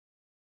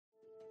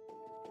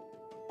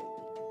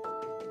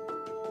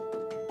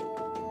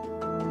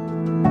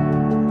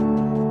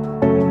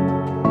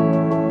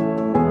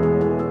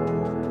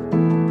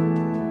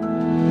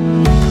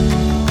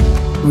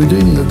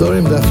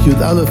Nedorim Daf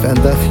Yud Aleph and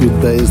Daf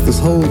Yud Beis, this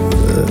whole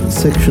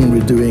section we're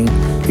doing,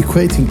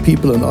 equating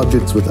people and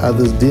objects with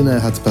others,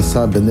 Dina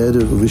Hatpasa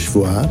Beneder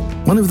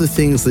Uvishvua. One of the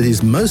things that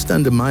is most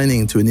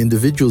undermining to an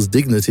individual's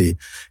dignity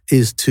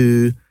is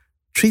to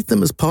treat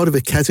them as part of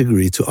a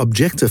category, to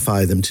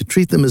objectify them, to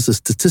treat them as a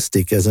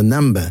statistic, as a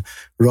number,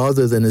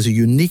 rather than as a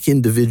unique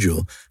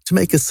individual, to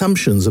make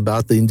assumptions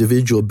about the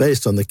individual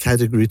based on the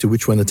category to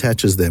which one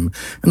attaches them.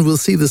 And we'll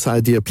see this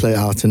idea play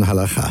out in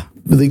Halakha.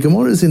 The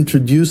Gemara is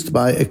introduced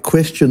by a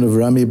question of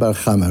Rami Bar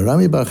Chama.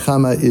 Rami Bar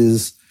Chama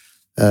is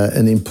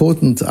an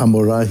important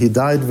Amora. He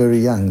died very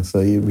young,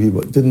 so he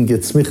didn't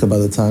get smicha by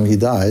the time he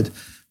died,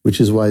 which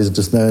is why he's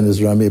just known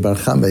as Rami Bar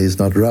Chama. He's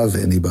not Rav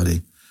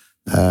anybody.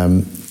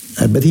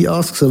 But he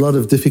asks a lot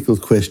of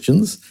difficult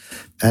questions,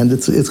 and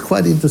it's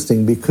quite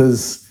interesting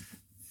because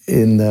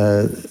in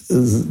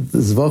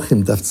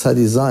Zvachim, Daf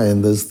Tzadi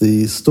Zayin, there's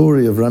the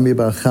story of Rami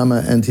Bar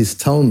Chama and his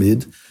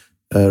Talmid,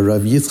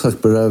 Rav Yitzchak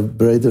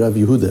Bered Rav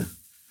Yehuda.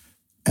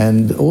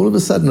 And all of a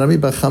sudden, Rami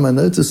Bar Chama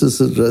notices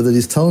that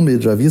his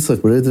Talmid, Rav Yitzchak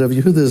Bered Rav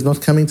Yehuda, is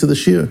not coming to the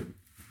shir.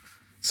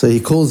 So he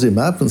calls him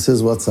up and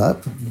says, "What's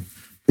up?"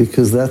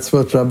 Because that's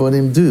what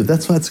Rabbonim do.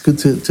 That's why it's good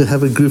to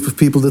have a group of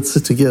people that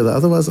sit together.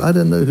 Otherwise, I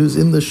don't know who's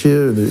in the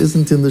shir and who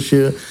isn't in the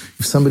shir.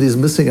 If somebody's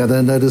missing, I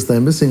don't notice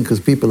they're missing because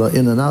people are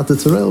in and out.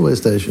 It's a railway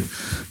station.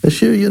 A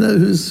shir, you know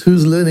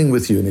who's learning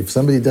with you. And if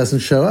somebody doesn't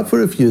show up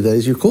for a few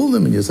days, you call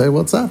them and you say,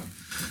 "What's up?"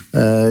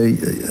 And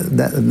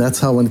that's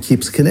how one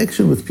keeps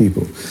connection with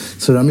people.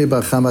 So Rami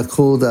Bar Chama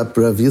called up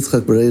Rav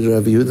Yitzchak Bered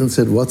Rav Yehuda and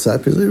said, "What's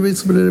up?" Rav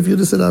Yitzchak Bered Rav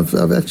Yehuda said,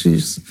 I've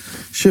actually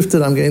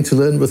shifted. I'm going to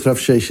learn with Rav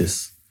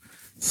Sheshes.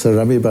 So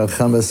Rami Bar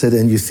Chama said,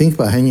 "And you think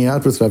by hanging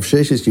out with Rav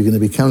Sheshes, you're going to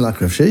become like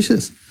Rav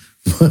Sheshes?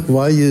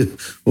 Why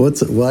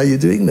are you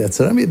doing that?"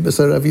 So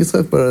Rav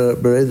Yitzchak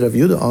Bered Rav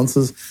Yehuda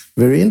answers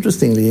very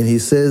interestingly, and he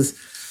says,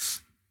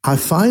 "I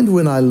find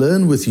when I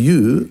learn with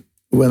you,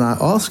 when I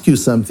ask you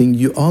something,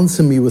 you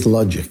answer me with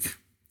logic.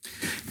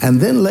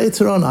 And then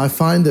later on, I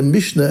find a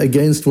Mishnah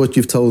against what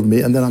you've told me,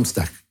 and then I'm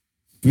stuck.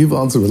 You've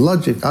answered with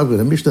logic, I've got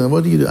a Mishnah, and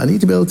what do? I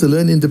need to be able to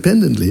learn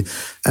independently,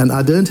 and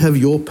I don't have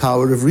your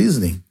power of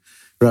reasoning.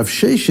 Rav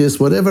Sheshes,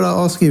 whatever I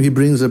ask him, he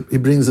brings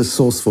a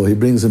source for, he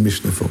brings a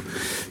Mishnah for."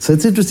 So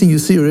it's interesting, you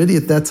see already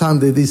at that time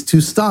there are these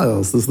two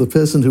styles. There's the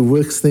person who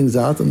works things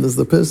out, and there's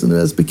the person who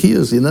has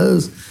Bekios.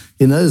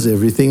 He knows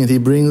everything, and he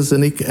brings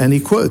and he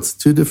quotes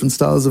two different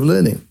styles of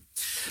learning.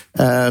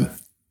 And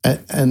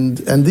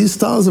these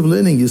styles of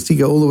learning used to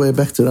go all the way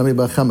back to Rami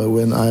Bar Chama.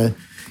 When I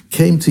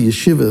came to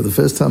yeshiva the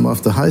first time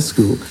after high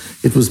school,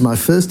 it was my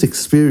first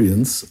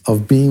experience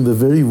of being the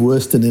very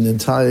worst in an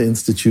entire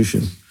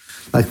institution.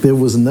 Like there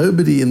was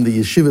nobody in the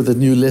yeshiva that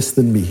knew less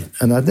than me.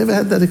 And I'd never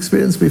had that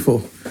experience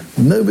before.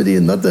 Not nobody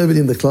in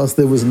the class,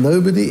 there was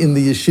nobody in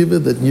the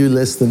yeshiva that knew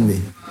less than me.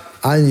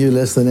 I knew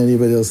less than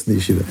anybody else in the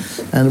yeshiva.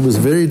 And it was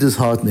very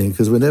disheartening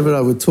because whenever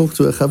I would talk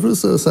to a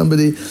chavrusa or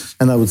somebody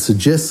and I would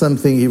suggest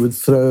something, he would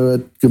throw a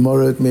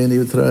Gemara at me and he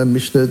would throw a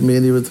Mishnah at me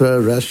and he would throw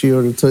a Rashi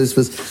or a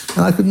Tosfos,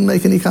 and I couldn't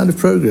make any kind of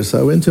progress. So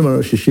I went to my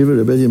Rosh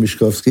Yeshiva, Rebbeinu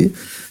Mishkovsky,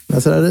 and I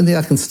said, "I don't think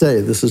I can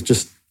stay. This is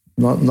just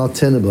not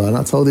tenable." And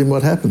I told him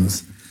what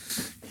happens.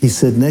 He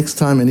said, "Next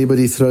time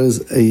anybody throws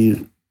a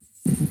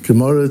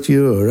Gemara at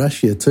you or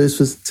Rashi or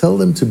Tosfos, tell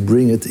them to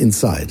bring it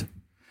inside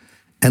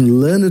and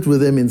learn it with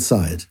them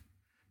inside.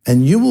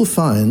 And you will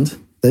find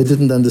they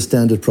didn't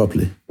understand it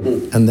properly.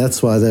 And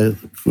that's why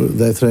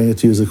they're throwing it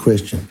to you as a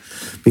question.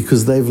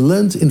 Because they've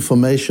learned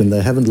information,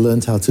 they haven't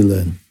learned how to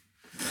learn."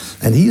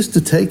 And he used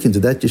to take into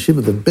that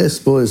yeshiva the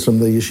best boys from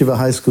the yeshiva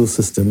high school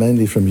system,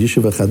 mainly from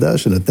Yeshiva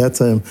Chadash, and at that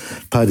time,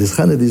 Pardes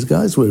Chana. These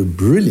guys were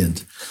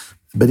brilliant.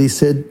 But he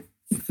said,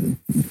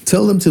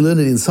 "Tell them to learn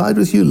it inside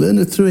with you, learn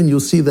it through, and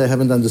you'll see they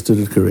haven't understood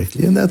it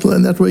correctly. And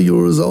that way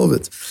you'll resolve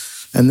it."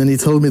 And then he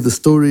told me the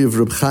story of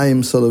Reb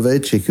Chaim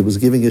Soloveitchik, who was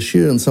giving a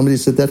shir, and somebody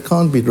said, "That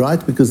can't be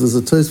right because there's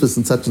a Tosfos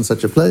in such and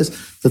such a place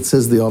that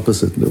says the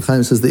opposite." Reb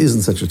Chaim says, "There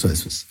isn't such a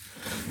Tosfos."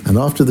 And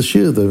after the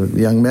shir, the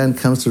young man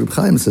comes to Reb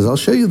Chaim and says, "I'll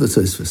show you the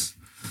Tosfos."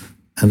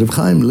 And Reb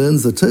Chaim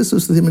learns the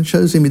Tosfos with him and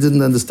shows him he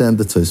didn't understand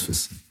the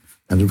Tosfos.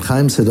 And Reb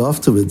Chaim said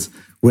afterwards,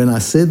 "When I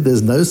said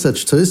there's no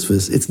such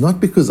Tosfos, it's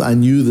not because I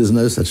knew there's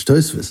no such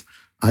Tosfos.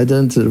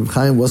 Reb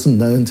Chaim wasn't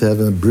known to have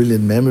a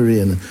brilliant memory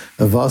and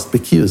a vast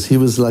bekius. He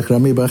was like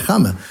Rami Bar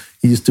Chama.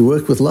 He used to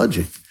work with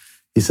logic.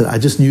 He said, I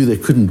just knew there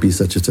couldn't be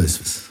such a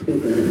Tosfos.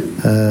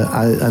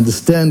 I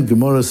understand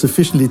Gemara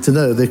sufficiently to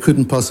know there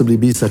couldn't possibly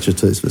be such a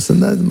Tosfos." And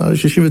my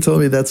Rosh Yeshiva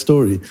told me that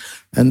story.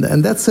 And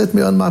that set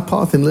me on my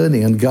path in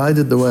learning and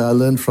guided the way I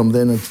learned from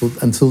then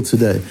until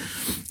today.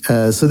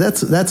 So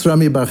that's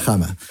Rami Bar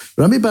Chama.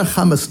 Rami Bar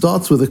Chama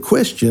starts with a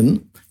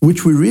question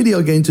which we really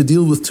are going to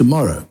deal with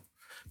tomorrow.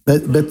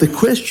 But the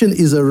question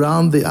is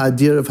around the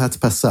idea of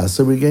hatpasa.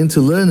 So we're going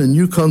to learn a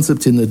new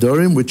concept in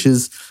Nedorim, which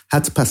is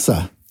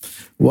hatpasa.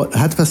 What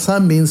hatpasa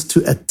means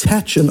to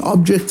attach an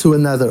object to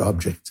another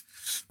object,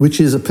 which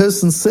is a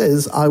person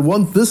says, "I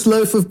want this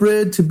loaf of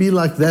bread to be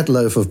like that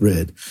loaf of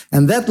bread.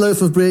 And that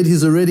loaf of bread,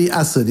 he's already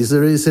asad, he's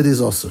already said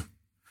he's osur."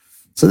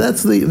 So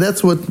that's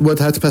what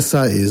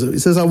hatpasa is. He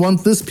says, "I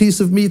want this piece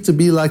of meat to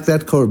be like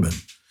that korban."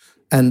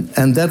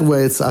 and that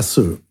way it's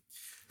asur.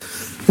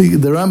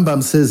 The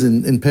Rambam says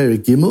in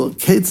Perek Gimel,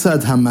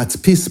 Ketzad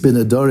hamatpis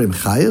b'nedorim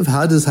chayev.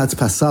 How does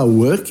hatpasa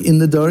work in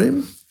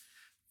nedorim?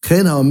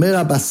 Chen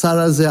haomer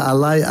basar hazeh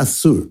alai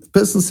asur. The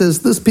person says,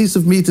 this piece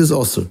of meat is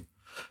asur.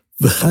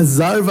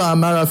 V'chazar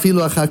v'amar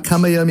afilu achar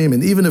kama yamim.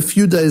 And even a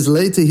few days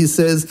later he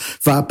says,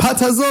 v'hapat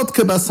hazot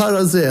kebasar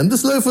hazeh. And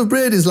this loaf of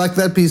bread is like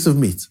that piece of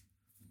meat.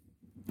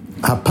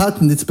 Hapat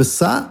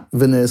nitbasa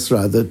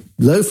v'ne'esra. The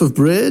loaf of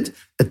bread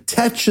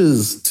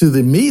attaches to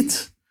the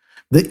meat.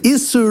 The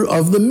isur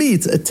of the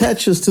meat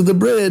attaches to the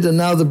bread, and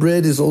now the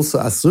bread is also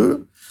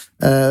asur.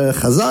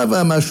 Chazar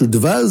v'amashu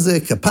dvar zeh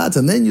kapat,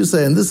 and then you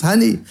say, and this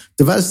honey,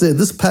 dvar zeh,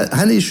 this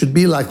honey should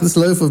be like this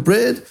loaf of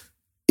bread.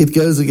 It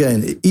goes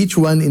again. Each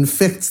one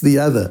infects the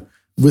other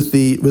with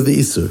the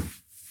isur.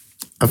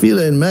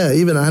 Afila in Meah,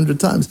 even 100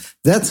 times.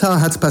 That's how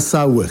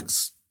hatpasa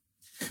works.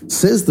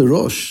 Says the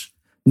Rosh,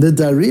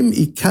 Nedarim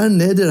ikar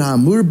neder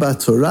hamur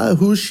b'Torah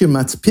hu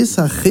shematpis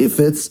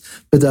hachefetz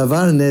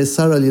b'davar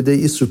ne'esar al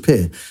yedei isur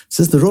peh.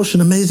 Says the Rosh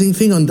an amazing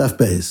thing on Daf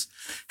Beis.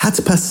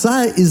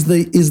 Hatpasa is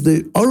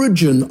the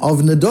origin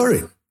of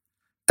nedorim.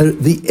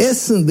 The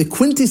essence, the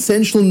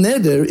quintessential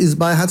neder is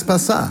by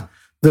hatpasa.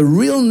 The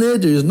real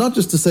neder is not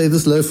just to say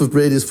this loaf of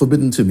bread is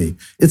forbidden to me.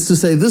 It's to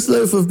say this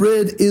loaf of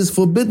bread is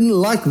forbidden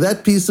like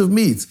that piece of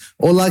meat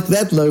or like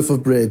that loaf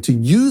of bread. To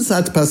use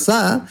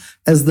hatpasa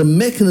as the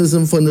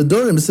mechanism for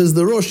nedorim, says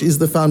the Rosh, is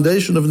the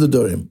foundation of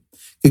nedorim.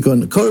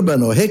 Kikon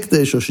korban or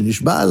hekdesh or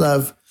shenishba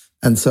alav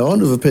and so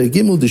on. Over Perek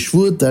Gimel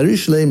deshvur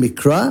darish lei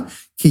mikra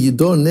ki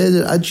yidor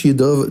neder ad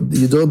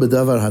yidor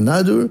bedavar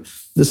hanadur.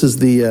 This is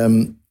the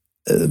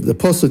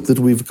posuk that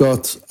we've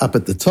got up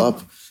at the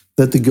top,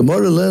 that the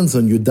Gemara learns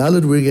on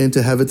Yudalad. We're going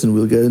to have it, and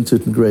we'll go into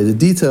it in greater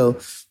detail.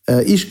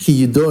 Ish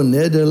ki yidor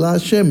neder la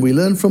Hashem. We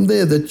learn from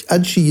there that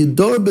ad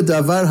yidor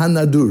bedavar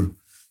hanadur.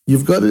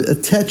 You've got to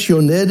attach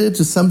your neder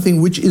to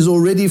something which is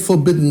already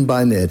forbidden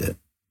by neder.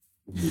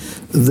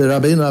 The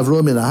Rabbeinu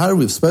Avraham Minahar,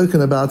 we've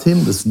spoken about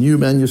him, this new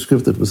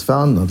manuscript that was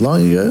found not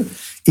long ago.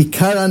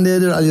 Ikara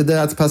neder al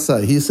yedei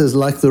hatpasa. He says,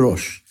 like the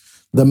Rosh,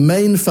 the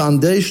main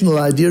foundational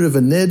idea of a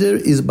neder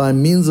is by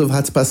means of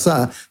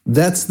hatpasa.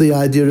 That's the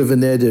idea of a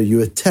neder. You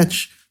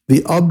attach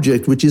the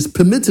object which is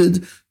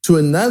permitted to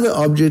another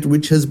object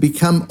which has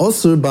become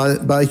osur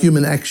by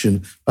human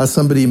action, by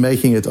somebody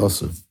making it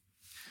osur.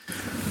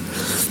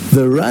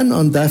 The Ran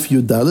on Daf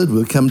Yudalad,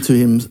 we'll come to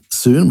him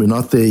soon, we're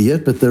not there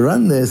yet, but the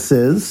Ran there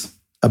says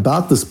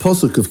about this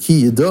posuk of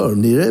Ki Yidor,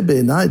 Nireh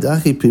be'enai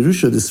dachi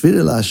pirusha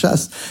desvire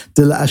la'ashas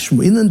de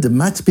la'ashmu'inan de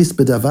matpis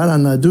bedavar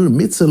hanadur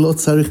mitzah lo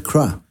tzarich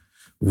kra.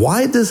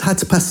 Why does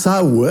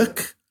hatpasa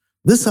work?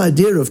 This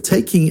idea of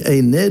taking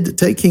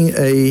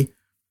an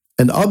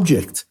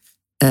object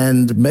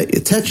and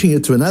attaching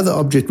it to another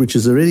object which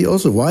is already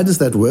also, why does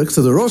that work?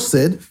 So the Rosh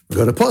said, we've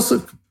got a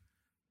posuk.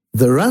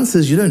 The Ran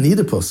says you don't need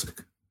a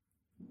posuk.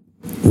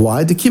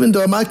 Why? This is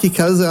like a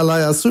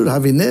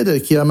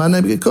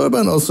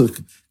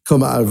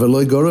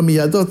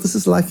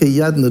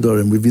yad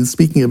nedarim. We've been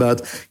speaking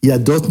about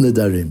yadot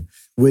nedarim,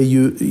 where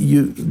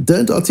you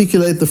don't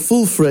articulate the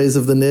full phrase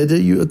of the neder,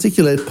 you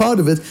articulate part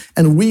of it,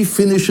 and we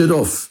finish it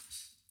off.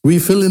 We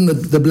fill in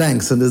the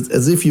blanks, and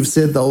as if you've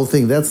said the whole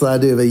thing. That's the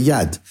idea of a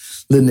yad,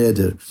 the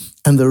neder.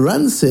 And the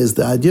Ran says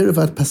the idea of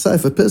hatpasa,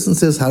 if a person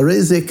says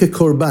hareze ke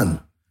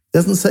korban,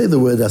 doesn't say the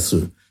word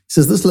asur. He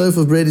says this loaf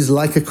of bread is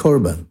like a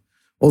korban,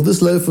 or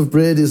this loaf of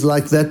bread is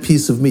like that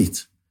piece of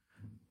meat.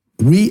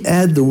 We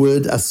add the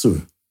word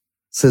asur,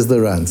 says the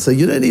Ran. So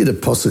you don't need a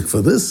posuk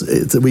for this.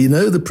 We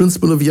know the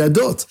principle of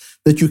yadot,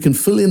 that you can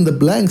fill in the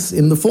blanks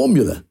in the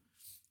formula.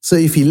 So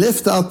if he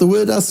left out the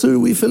word asur,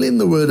 we fill in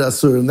the word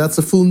asur, and that's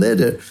a full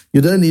neder.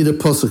 You don't need a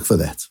posuk for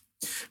that.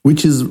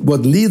 Which is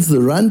what leads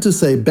the Ran to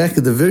say back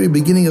at the very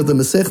beginning of the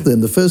Masechta,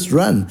 in the first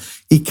Ran,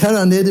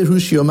 Ikara neder hu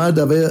shiomar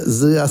davar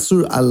ze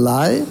asur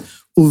alai,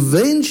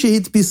 uvein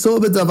shehitpiso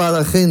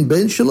bedavar achen,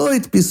 ben shelo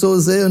hitpiso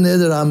zeh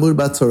neder amur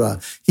b'Torah.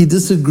 He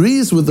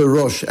disagrees with the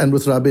Rosh and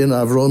with Rabbeinu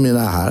Avraham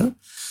Minahar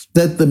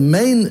that the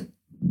main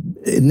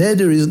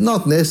neder is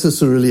not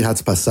necessarily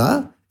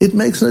hatpasa. It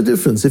makes no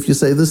difference. If you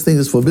say this thing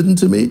is forbidden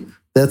to me,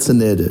 that's a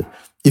neder.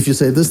 If you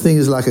say this thing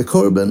is like a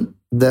korban,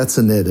 that's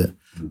a neder.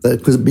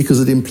 Because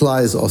it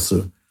implies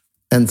osur.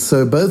 And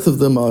so both of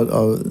them are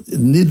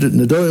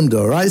nedorim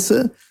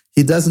d'oraisa.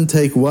 He doesn't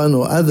take one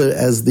or other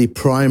as the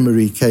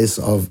primary case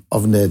of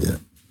neder.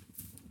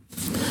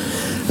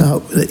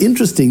 Now,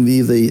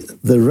 interestingly, the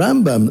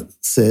Rambam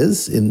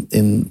says in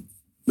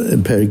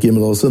Perek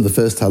Gimel also, in the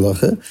first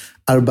halacha,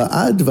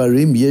 Arba'a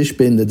dvarim yesh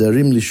ben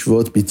nedarim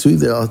lishvot bitui.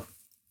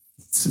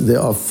 There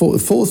are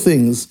four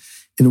things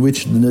in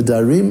which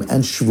nedarim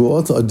and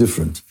shvuot are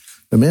different.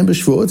 Remember,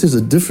 Shvuot is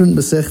a different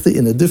Masechta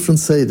in a different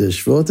Seder.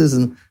 Shvuot is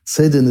in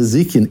Seder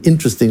Nezikin,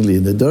 interestingly.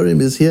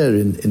 Nedarim is here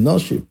in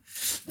Noshim.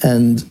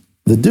 And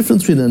the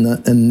difference between a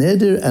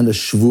neder and a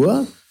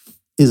shvua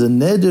is a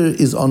neder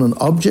is on an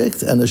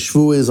object and a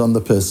shvua is on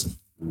the person.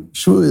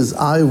 Shvua is,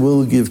 I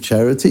will give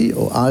charity,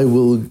 or I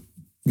will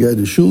go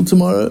to shul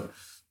tomorrow,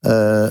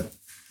 or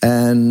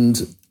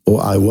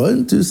I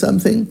won't do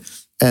something.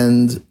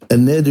 and a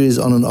neder is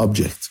on an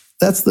object.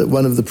 That's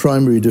one of the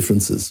primary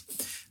differences.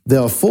 There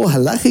are 4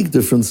 halachic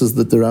differences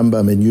that the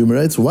Rambam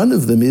enumerates. One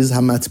of them is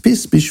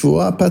hamatpis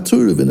b'shvuah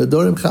patur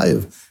v'nedorim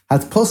chayev.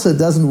 Hatposa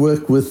doesn't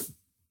work with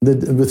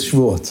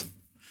shvuot.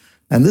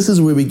 And this is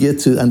where we get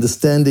to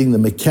understanding the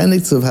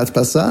mechanics of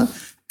hatpasa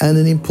and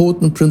an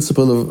important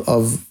principle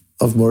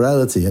of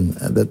morality and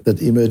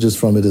that emerges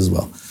from it as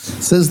well.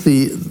 Says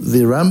the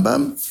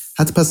Rambam,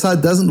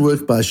 hatpasa doesn't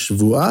work by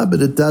shvuah,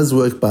 but it does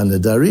work by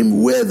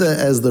nedarim, whether,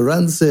 as the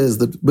Ran says,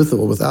 that with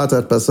or without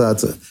hatpasa,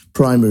 it's a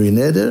primary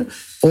neder,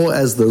 or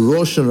as the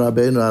Rosh and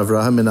Rabbeinu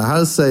Avraham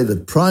Menahar say,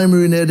 that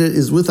primary neder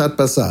is with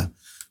hatpasa.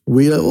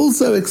 We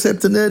also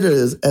accept a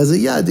neder as a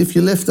yad if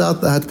you left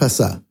out the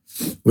hatpasa.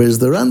 Whereas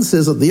the Ran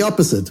says the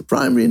opposite.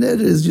 Primary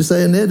neder is you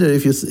say a neder,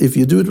 if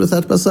you do it with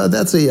hatpasa,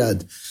 that's a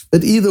yad.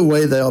 But either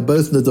way, they are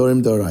both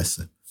nedorim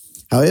doraisa.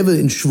 However,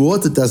 in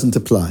shvuot, it doesn't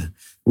apply.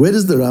 Where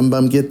does the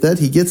Rambam get that?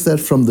 He gets that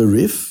from the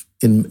Rif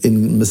in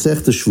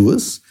Masechta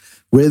Shavuos,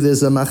 where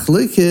there's a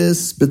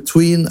machlokes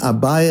between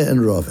Abaya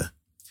and Rava.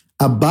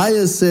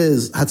 Abaya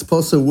says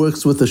hatposa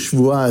works with a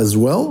shvuah as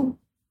well.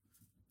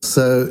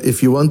 So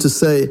if you want to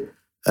say,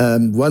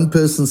 one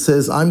person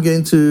says, I'm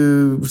going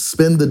to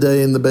spend the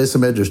day in the Beis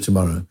HaMedrash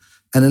tomorrow,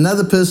 and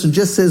another person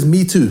just says,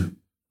 me too.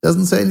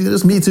 Doesn't say anything,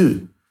 just me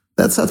too.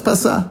 That's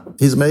hatpasa.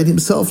 He's made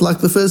himself like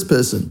the first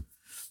person.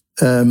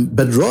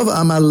 But Rov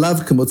Amar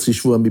lav k'motzi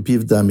shvuah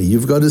mipiv dami.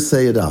 You've got to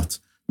say it out.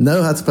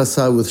 No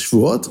hatpasa with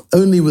shvuot,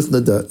 only with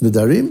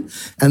nedarim.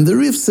 And the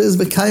Rif says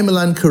v'kayim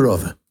elan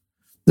karova.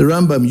 The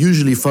Rambam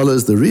usually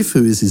follows the Rif,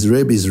 who is his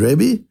Rebbe's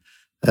Rebbe.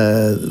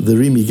 The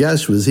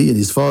Rimigash was he and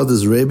his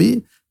father's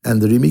Rebbe,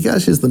 and the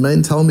Rimigash is the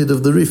main Talmud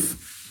of the Rif.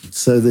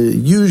 So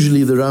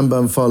usually the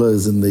Rambam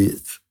follows in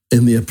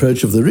the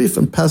approach of the Rif,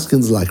 and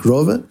paskins like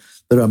Rava.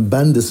 The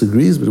Ramban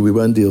disagrees, but we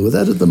won't deal with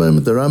that at the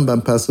moment. The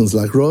Rambam paskins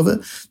like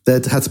Rava,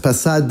 that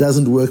hatpasa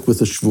doesn't work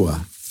with a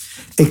shvuah.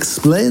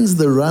 Explains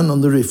the Ran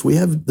on the Rif. We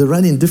have the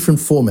Ran in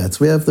different formats.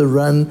 We have the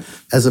Ran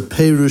as a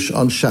Perush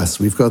on Shas.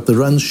 We've got the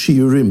Ran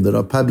Shiurim that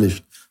are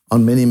published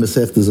on many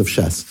Masechtas of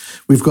Shas.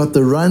 We've got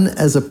the Ran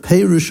as a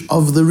Perush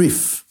of the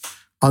Rif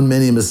on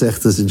many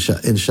Masechtas in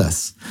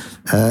Shas.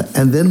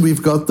 And then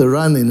we've got the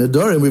Ran in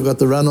Nedarim, we've got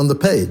the Ran on the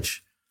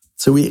page.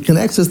 So we can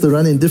access the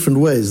Ran in different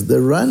ways.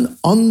 The Ran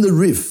on the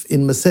Rif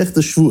in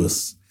Masechta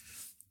Shavuos,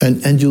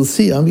 and you'll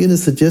see, I'm going to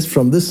suggest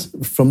from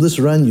this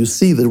Ran, you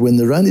see that when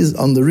the Ran is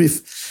on the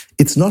Rif,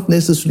 it's not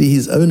necessarily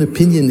his own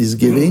opinion he's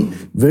giving.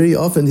 Very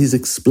often he's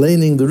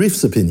explaining the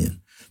Rif's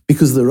opinion.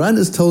 Because the Ran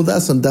has told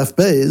us on Daf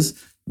Beis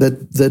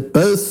that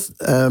both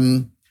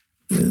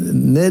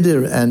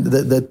neder and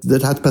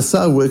that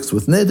hatpasa works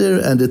with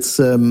neder, and it's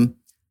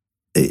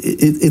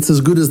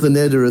as good as the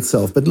neder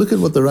itself. But look at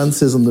what the Ran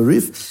says on the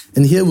Rif,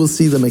 and here we'll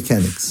see the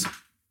mechanics.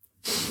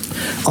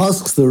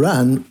 Asks the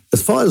Ran,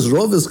 as far as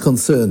Rov is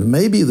concerned,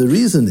 maybe the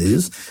reason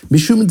is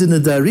mishum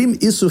dinedarim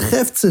isu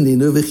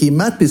cheftzaninu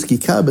v'chimat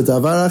piskikar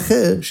b'davar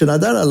acher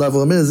shenadar alav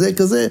omer zeh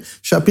kazeh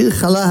shapir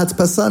chala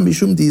hatpasa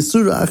mishum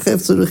diisura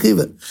acheftz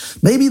rechiva.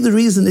 Maybe the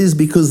reason is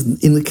because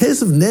in the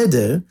case of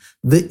neder,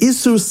 the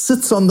isur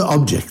sits on the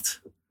object.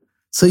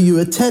 So you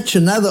attach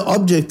another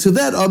object to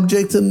that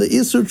object, and the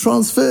isur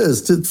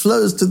flows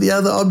to the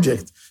other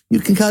object. You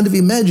can kind of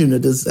imagine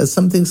it as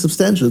something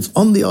substantial. It's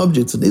on the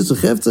object, an isur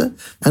chefta,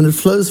 and it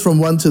flows from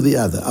one to the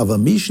other.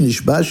 Avamish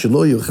nishba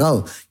shelo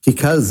yuchal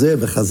kikar zeh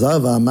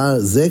v'chazar v'amar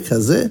zeh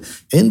kazeh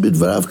en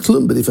bidvarav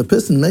klum. But if a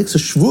person makes a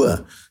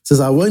shvuah, says,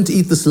 I won't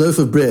eat this loaf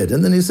of bread,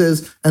 and then he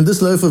says, and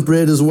this loaf of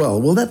bread as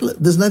well. Well,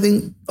 there's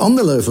nothing on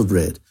the loaf of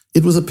bread.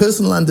 It was a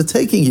personal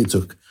undertaking he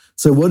took.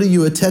 So what are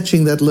you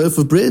attaching that loaf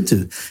of bread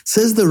to?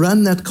 Says the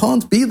Ran, that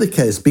can't be the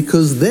case,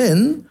 because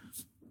then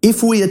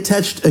if we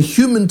attached a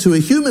human to a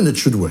human, it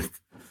should work.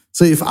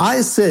 So if I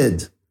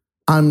said,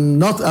 I'm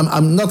not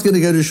going to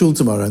go to shul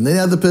tomorrow, and the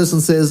other person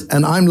says,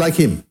 and I'm like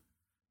him,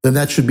 then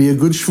that should be a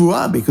good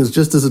shvuah, because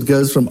just as it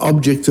goes from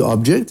object to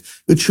object,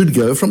 it should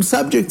go from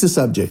subject to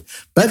subject.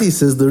 But he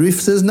says, the Rif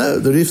says no.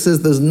 The Rif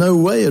says there's no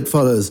way it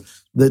follows,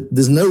 that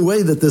there's no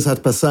way that there's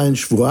hatpasa and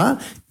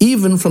shvuah,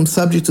 even from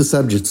subject to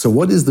subject. So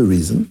what is the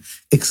reason?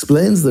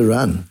 Explains the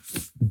Ran.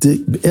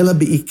 Ela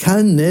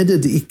be'ikar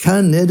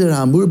neder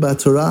hamur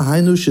ba'torah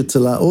hainu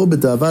shetela'o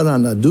b'davar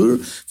hanadur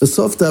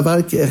v'sof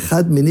davar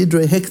ke'echad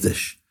minidrei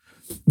hekdesh.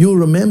 You'll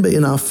remember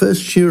in our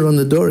first shir on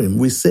the Dorim,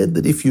 we said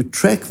that if you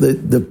track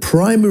the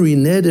primary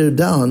neder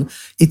down,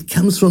 it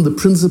comes from the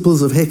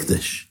principles of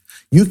hekdesh.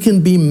 You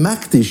can be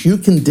makdish, you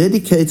can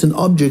dedicate an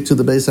object to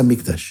the Beis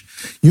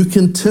HaMikdash. You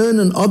can turn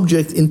an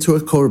object into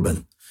a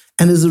korban.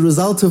 And as a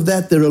result of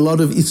that, there are a lot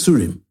of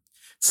isurim.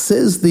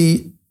 Says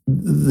the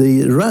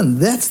Ran,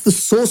 that's the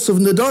source of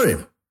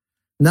nedarim.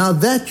 Now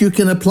that you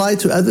can apply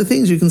to other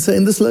things. You can say,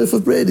 and this loaf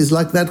of bread is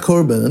like that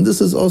korban, and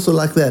this is also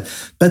like that.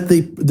 But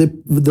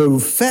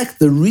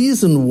the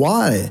reason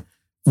why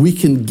we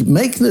can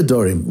make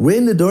nedarim, where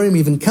nedarim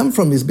even come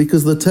from, is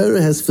because the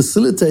Torah has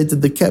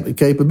facilitated the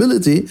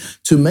capability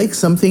to make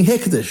something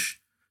hekdesh,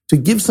 to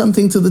give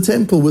something to the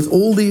temple with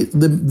all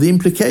the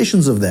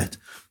implications of that.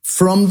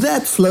 From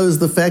that flows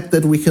the fact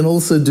that we can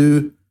also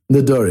do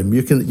nedorim.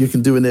 You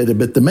can do a neder,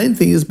 but the main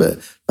thing is because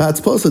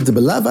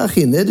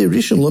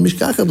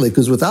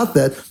without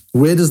that,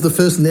 where does the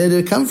first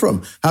neder come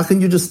from? How can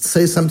you just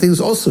say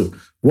something's also?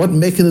 What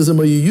mechanism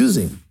are you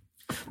using?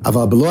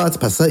 The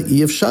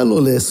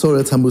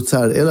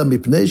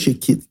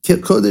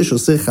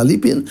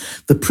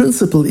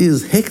principle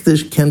is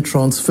hekdesh can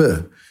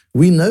transfer.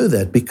 We know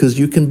that because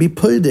you can be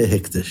poide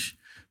hekdesh.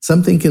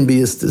 Something can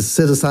be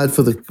set aside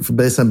for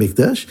Beis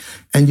HaMikdash,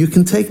 and you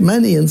can take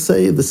money and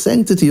say the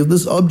sanctity of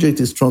this object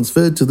is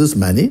transferred to this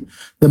money.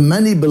 The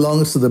money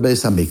belongs to the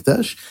Beis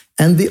HaMikdash,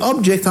 and the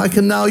object I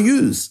can now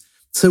use.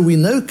 So we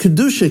know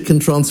Kedusha can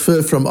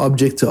transfer from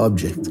object to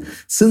object.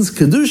 Since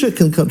Kedusha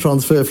can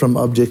transfer from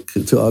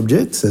object to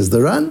object, says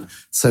the Ran,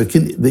 so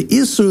can the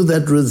Isur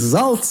that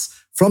results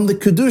from the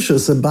Kedusha.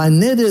 So by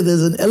Neder,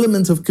 there's an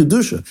element of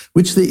Kedusha,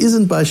 which there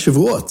isn't by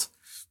Shavuot.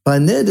 By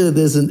Neder,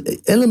 there's an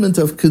element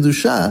of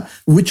Kedusha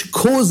which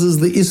causes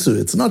the Isur.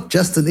 It's not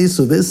just an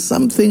Isur. There's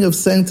something of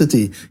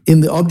sanctity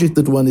in the object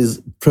that one is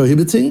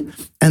prohibiting,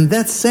 and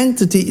that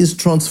sanctity is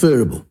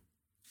transferable.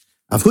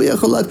 That's a main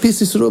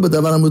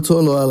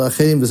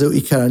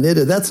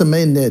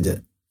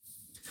Neder.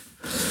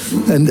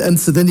 And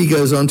so then he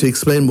goes on to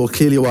explain more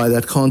clearly why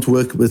that can't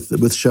work with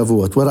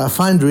Shavuot. What I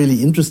find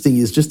really interesting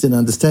is just in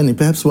understanding,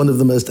 perhaps one of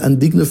the most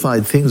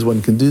undignified things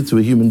one can do to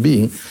a human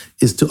being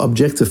is to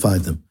objectify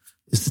them.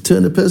 Is to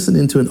turn a person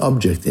into an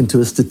object,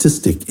 into a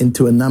statistic,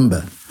 into a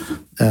number.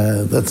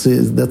 That's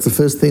the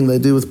first thing they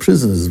do with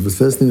prisoners, the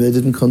first thing they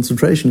did in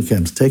concentration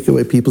camps, take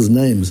away people's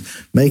names,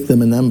 make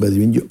them a number.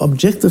 When you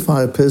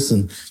objectify a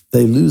person,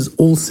 they lose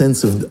all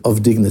sense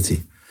of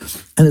dignity.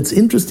 And it's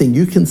interesting,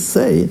 you can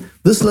say,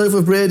 this loaf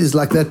of bread is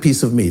like that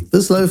piece of meat,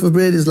 this loaf of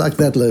bread is like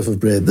that loaf of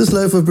bread, this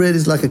loaf of bread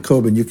is like a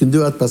korban, you can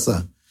do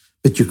atpasa.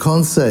 But you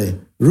can't say,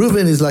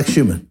 Reuven is like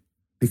Shimon,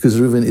 because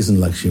Reuven isn't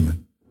like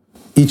Shimon.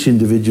 Each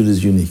individual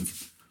is unique.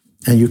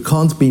 And you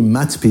can't be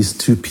matpis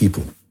to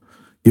people.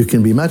 You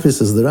can be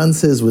matpis, as the Ran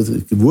says,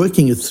 with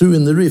working it through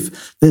in the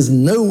Rif. There's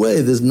no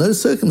way, there's no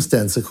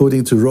circumstance,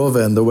 according to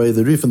Rova and the way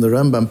the Rif and the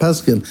Rambam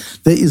Paskin,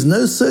 there is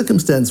no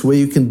circumstance where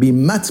you can be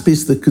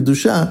matpis the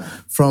Kedusha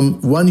from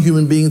one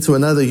human being to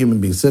another human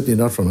being, certainly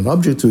not from an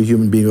object to a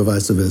human being or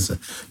vice versa.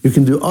 You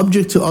can do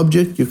object to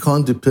object, you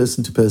can't do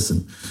person to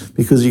person.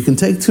 Because you can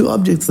take two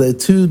objects, they're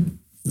two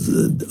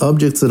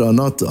objects that are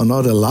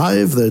not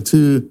alive, they're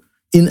two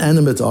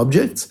inanimate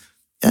objects,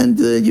 and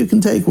you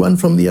can take one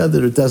from the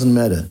other, it doesn't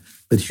matter.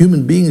 But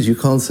human beings, you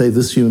can't say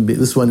this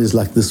one is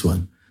like this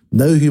one.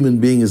 No human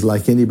being is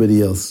like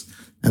anybody else.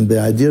 And the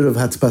idea of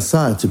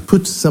hatpasa, to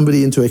put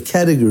somebody into a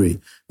category,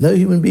 no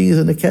human being is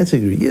in a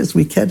category. Yes,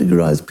 we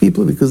categorize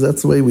people because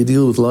that's the way we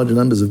deal with larger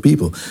numbers of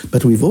people.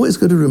 But we've always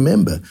got to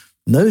remember,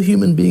 no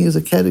human being is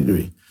a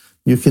category.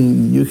 You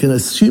can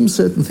assume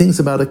certain things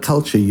about a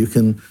culture. You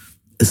can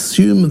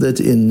assume that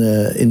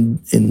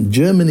in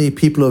Germany,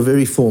 people are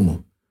very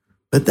formal.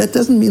 But that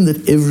doesn't mean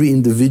that every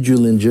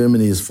individual in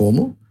Germany is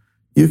formal.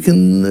 You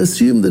can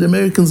assume that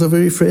Americans are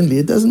very friendly.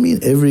 It doesn't mean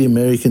every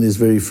American is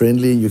very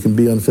friendly. You can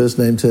be on first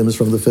name terms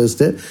from the first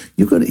step.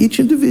 You've got each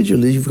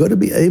individual. You've got to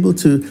be able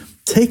to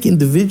take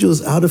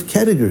individuals out of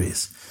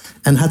categories.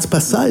 And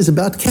Hatpasa is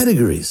about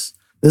categories.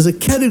 There's a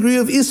category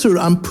of Isur.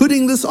 I'm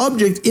putting this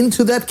object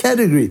into that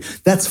category.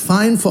 That's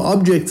fine for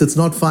objects. It's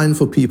not fine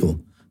for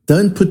people.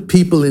 Don't put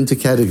people into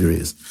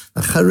categories.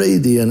 A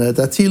Haredi and a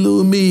Dati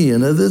Leumi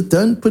and others,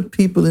 don't put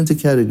people into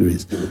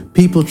categories.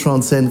 People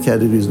transcend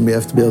categories, and we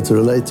have to be able to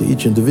relate to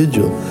each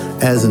individual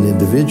as an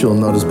individual,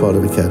 not as part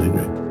of a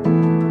category.